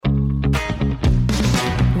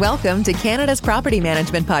Welcome to Canada's Property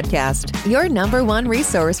Management Podcast, your number one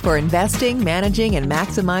resource for investing, managing, and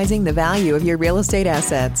maximizing the value of your real estate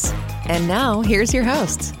assets. And now, here's your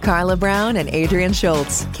hosts, Carla Brown and Adrian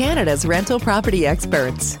Schultz, Canada's rental property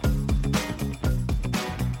experts.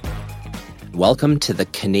 Welcome to the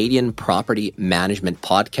Canadian Property Management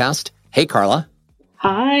Podcast. Hey, Carla.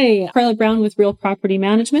 Hi, Carla Brown with Real Property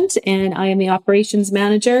Management, and I am the operations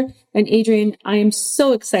manager. And Adrian, I am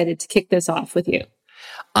so excited to kick this off with you.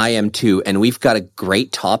 I am too, and we've got a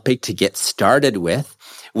great topic to get started with,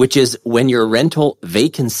 which is when your rental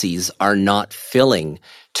vacancies are not filling,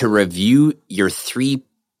 to review your 3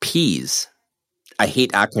 Ps. I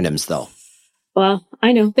hate acronyms though. Well,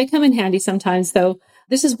 I know they come in handy sometimes though.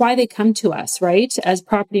 This is why they come to us, right? As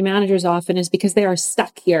property managers often is because they are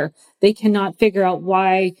stuck here. They cannot figure out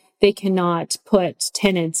why they cannot put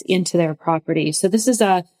tenants into their property. So this is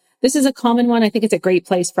a common one. I think it's a great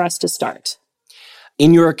place for us to start.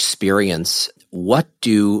 In your experience, what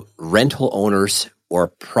do rental owners or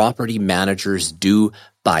property managers do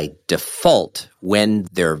by default when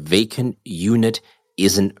their vacant unit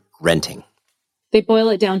isn't renting? They boil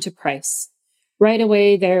it down to price. Right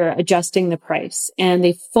away, they're adjusting the price and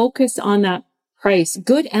they focus on that price,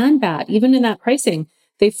 good and bad. Even in that pricing,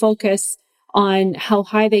 they focus on how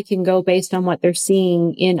high they can go based on what they're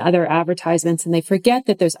seeing in other advertisements. And they forget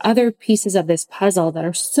that there's other pieces of this puzzle that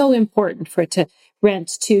are so important for it to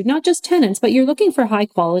rent to not just tenants, but you're looking for high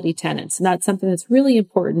quality tenants. And that's something that's really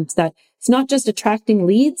important, that it's not just attracting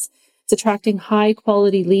leads, it's attracting high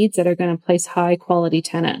quality leads that are going to place high quality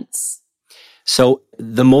tenants. So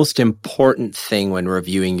the most important thing when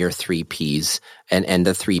reviewing your 3 Ps, and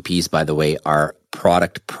the 3 Ps, by the way, are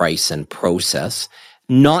product, price, and process,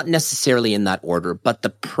 not necessarily in that order, but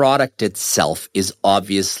the product itself is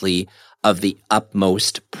obviously of the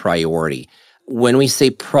utmost priority. When we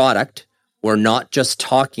say product, we're not just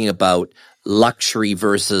talking about luxury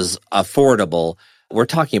versus affordable. We're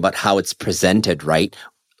talking about how it's presented, right?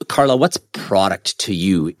 Carla, what's product to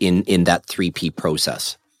you in that 3P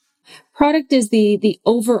process? Product is the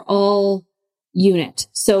overall unit.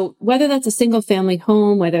 So whether that's a single family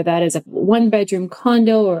home, whether that is a 1-bedroom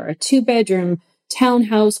condo or a 2-bedroom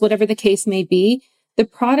townhouse, whatever the case may be, the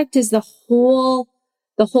product is the whole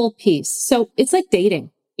piece. So it's like dating,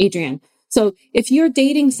 Adrian. So if you're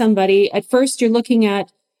dating somebody, at first you're going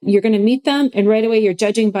to meet them and right away you're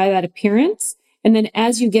judging by that appearance. And then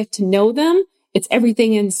as you get to know them, it's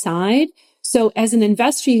everything inside. So as an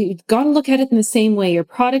investor, you've got to look at it in the same way. Your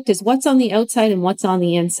product is what's on the outside and what's on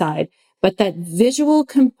the inside. But that visual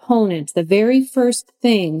component, the very first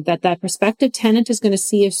thing that prospective tenant is going to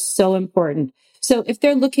see is so important. So if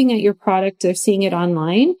they're looking at your product, they're seeing it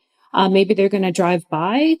online, maybe they're going to drive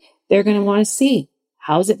by, they're going to want to see,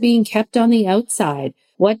 how's it being kept on the outside?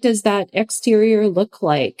 What does that exterior look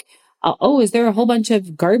like? Is there a whole bunch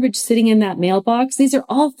of garbage sitting in that mailbox? These are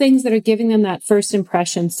all things that are giving them that first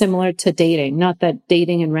impression, similar to dating. Not that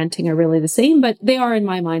dating and renting are really the same, but they are in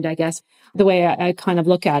my mind, I guess, the way I kind of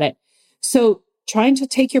look at it. So trying to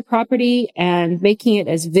take your property and making it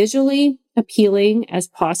as visually appealing as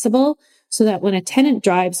possible so that when a tenant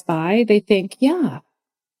drives by, they think, yeah,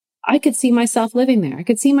 I could see myself living there. I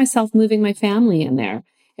could see myself moving my family in there.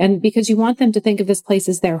 And because you want them to think of this place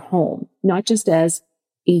as their home, not just as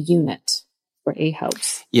a unit or a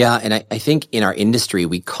house. Yeah. And I think in our industry,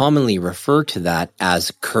 we commonly refer to that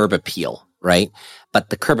as curb appeal, right?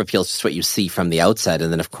 But the curb appeal is just what you see from the outside.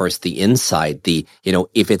 And then, of course, the inside,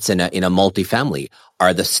 if it's in a multifamily,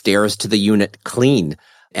 are the stairs to the unit clean?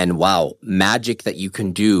 And wow, magic that you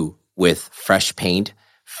can do with fresh paint,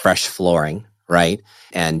 fresh flooring, right?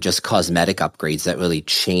 And just cosmetic upgrades that really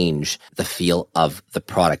change the feel of the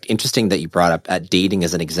product. Interesting that you brought up dating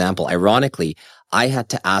as an example. Ironically, I had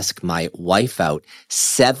to ask my wife out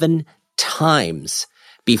 7 times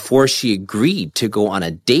before she agreed to go on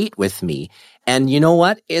a date with me. And you know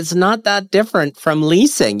what? It's not that different from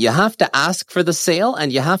leasing. You have to ask for the sale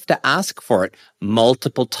and you have to ask for it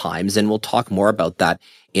multiple times. And we'll talk more about that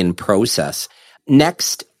in process.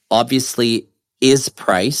 Next, obviously, is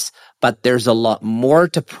price, but there's a lot more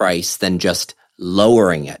to price than just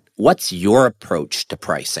lowering it. What's your approach to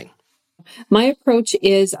pricing? My approach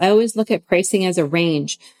is I always look at pricing as a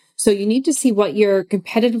range. So you need to see what you're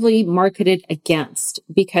competitively marketed against,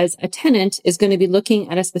 because a tenant is going to be looking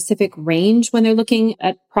at a specific range when they're looking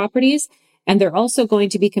at properties, and they're also going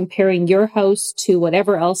to be comparing your house to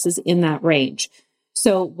whatever else is in that range.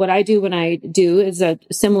 So what I do when I do is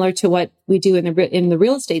similar to what we do in the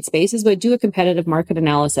real estate space is we do a competitive market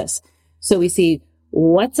analysis. So we see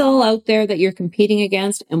what's all out there that you're competing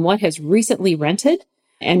against and what has recently rented.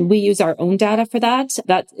 And we use our own data for that.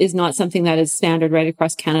 That is not something that is standard right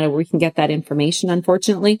across Canada where we can get that information,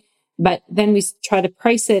 unfortunately. But then we try to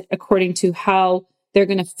price it according to how they're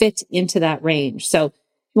going to fit into that range. So if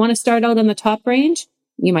you want to start out in the top range,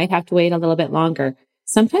 you might have to wait a little bit longer.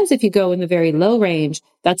 Sometimes if you go in the very low range,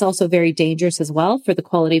 that's also very dangerous as well for the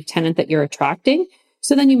quality of tenant that you're attracting.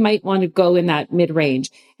 So then you might want to go in that mid-range.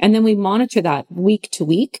 And then we monitor that week to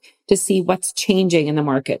week to see what's changing in the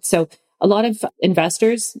market. So a lot of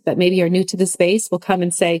investors that maybe are new to the space will come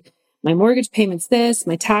and say, my mortgage payment's this,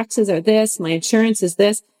 my taxes are this, my insurance is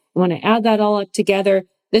this. And when I add that all up together,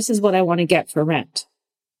 this is what I want to get for rent.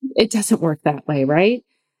 It doesn't work that way, right?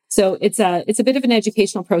 So it's a bit of an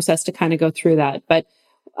educational process to kind of go through that. But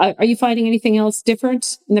are you finding anything else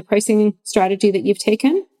different in the pricing strategy that you've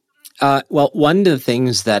taken? Well, one of the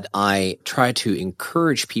things that I try to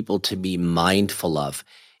encourage people to be mindful of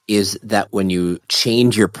is that when you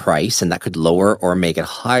change your price, and that could lower or make it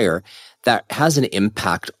higher, that has an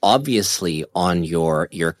impact, obviously, on your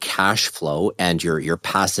cash flow and your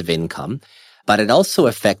passive income. But it also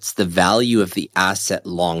affects the value of the asset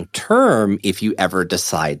long term if you ever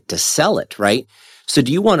decide to sell it, right? So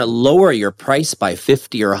do you want to lower your price by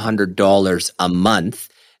 $50 or $100 a month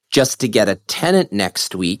just to get a tenant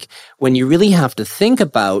next week when you really have to think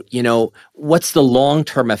about, what's the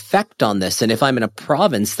long-term effect on this? And if I'm in a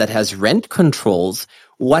province that has rent controls,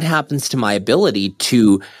 what happens to my ability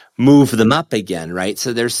to move them up again, right?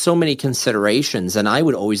 So there's so many considerations. And I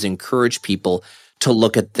would always encourage people to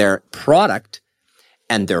look at their product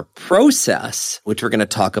and their process, which we're going to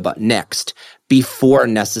talk about next, before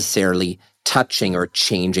necessarily touching or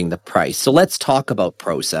changing the price. So let's talk about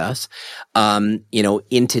process.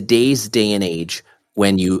 In today's day and age,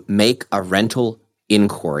 when you make a rental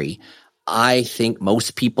inquiry, I think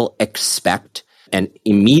most people expect an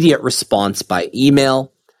immediate response by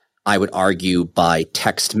email, I would argue by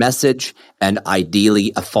text message, and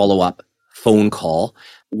ideally a follow-up phone call.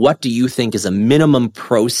 What do you think is a minimum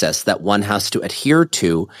process that one has to adhere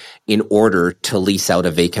to in order to lease out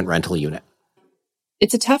a vacant rental unit?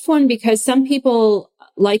 It's a tough one because some people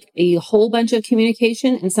like a whole bunch of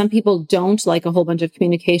communication and some people don't like a whole bunch of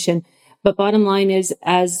communication. But bottom line is,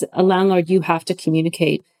 as a landlord, you have to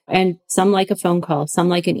communicate. And some like a phone call, some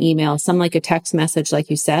like an email, some like a text message, like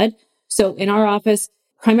you said. So in our office,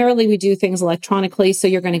 primarily we do things electronically. So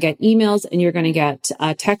you're going to get emails and you're going to get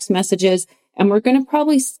text messages. And we're going to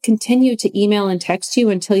probably continue to email and text you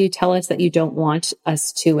until you tell us that you don't want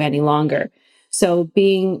us to any longer. So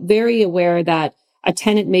being very aware that a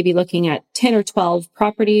tenant may be looking at 10 or 12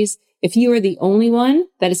 properties. If you are the only one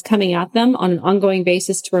that is coming at them on an ongoing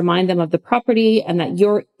basis to remind them of the property and that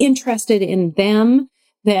you're interested in them,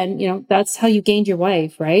 then, that's how you gained your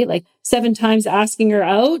wife, right? Like 7 times asking her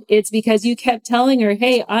out, it's because you kept telling her,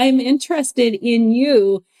 hey, I'm interested in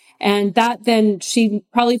you. And that then she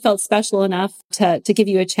probably felt special enough to give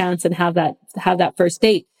you a chance and have that first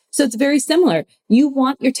date. So it's very similar. You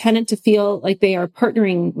want your tenant to feel like they are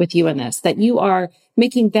partnering with you in this, that you are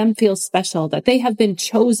making them feel special, that they have been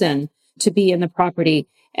chosen to be in the property.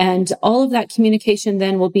 And all of that communication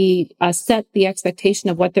then will be set the expectation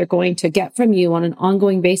of what they're going to get from you on an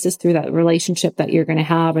ongoing basis through that relationship that you're going to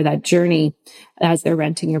have or that journey as they're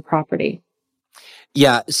renting your property.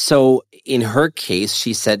 Yeah. So in her case,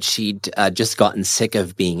 she said she'd just gotten sick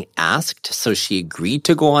of being asked. So she agreed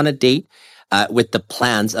to go on a date. With the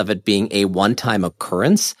plans of it being a one-time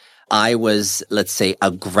occurrence. I was, let's say,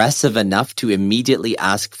 aggressive enough to immediately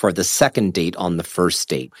ask for the second date on the first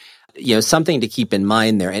date. Something to keep in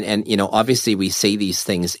mind there. And obviously we say these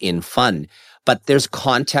things in fun, but there's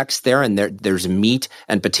context there and there's meat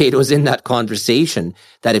and potatoes in that conversation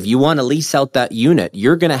that if you want to lease out that unit,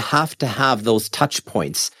 you're going to have those touch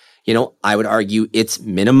points. I would argue it's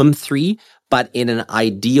minimum 3. But in an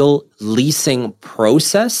ideal leasing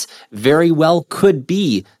process, very well could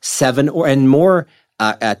be 7 or more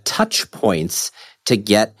touch points to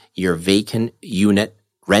get your vacant unit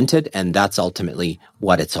rented. And that's ultimately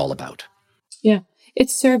what it's all about. Yeah,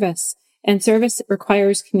 it's service. And service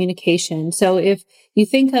requires communication. So if you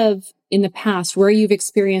think of in the past where you've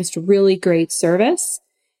experienced really great service,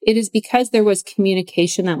 it is because there was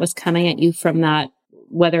communication that was coming at you from that,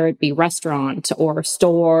 whether it be restaurant or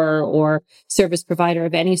store or service provider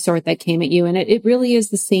of any sort that came at you. And it really is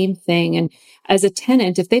the same thing. And as a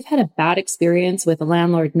tenant, if they've had a bad experience with a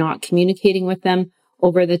landlord not communicating with them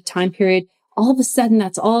over the time period, all of a sudden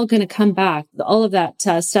that's all going to come back. All of that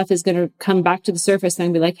stuff is going to come back to the surface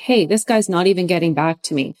and be like, hey, this guy's not even getting back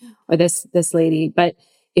to me, or this lady. But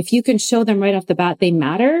if you can show them right off the bat they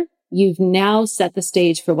matter, you've now set the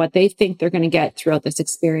stage for what they think they're going to get throughout this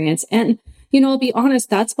experience. And I'll be honest,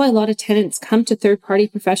 that's why a lot of tenants come to third-party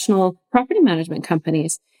professional property management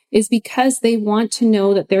companies, is because they want to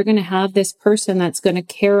know that they're going to have this person that's going to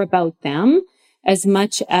care about them as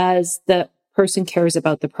much as the person cares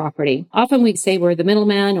about the property. Often we say we're the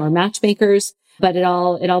middleman or matchmakers, but it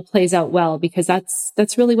all plays out well, because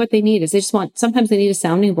that's really what they need. Is sometimes they need a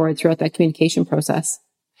sounding board throughout that communication process.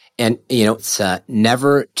 And, it's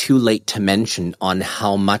never too late to mention on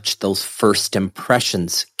how much those first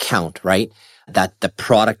impressions count, right? That the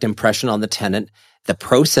product impression on the tenant, the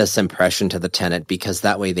process impression to the tenant, because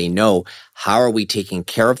that way they know, how are we taking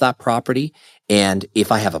care of that property? And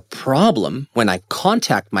if I have a problem, when I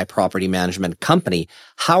contact my property management company,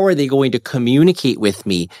 how are they going to communicate with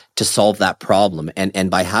me to solve that problem?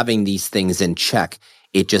 And by having these things in check,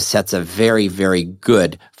 it just sets a very, very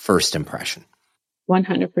good first impression.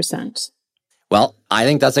 100%. Well, I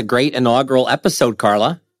think that's a great inaugural episode,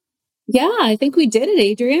 Carla. Yeah, I think we did it,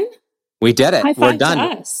 Adrian. We did it. High five We're done. to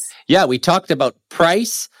us. Yeah, we talked about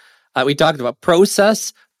price, we talked about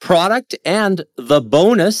process, product, and the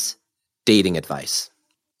bonus, dating advice.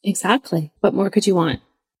 Exactly. What more could you want?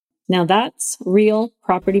 Now that's real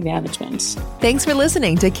property management. Thanks for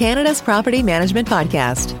listening to Canada's Property Management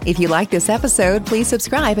Podcast. If you like this episode, please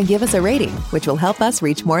subscribe and give us a rating, which will help us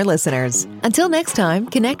reach more listeners. Until next time,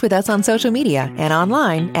 connect with us on social media and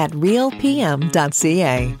online at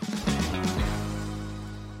realpm.ca.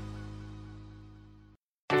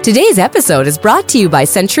 Today's episode is brought to you by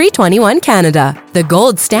Century 21 Canada, the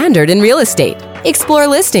gold standard in real estate. Explore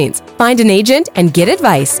listings, find an agent, and get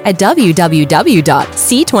advice at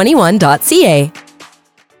www.c21.ca.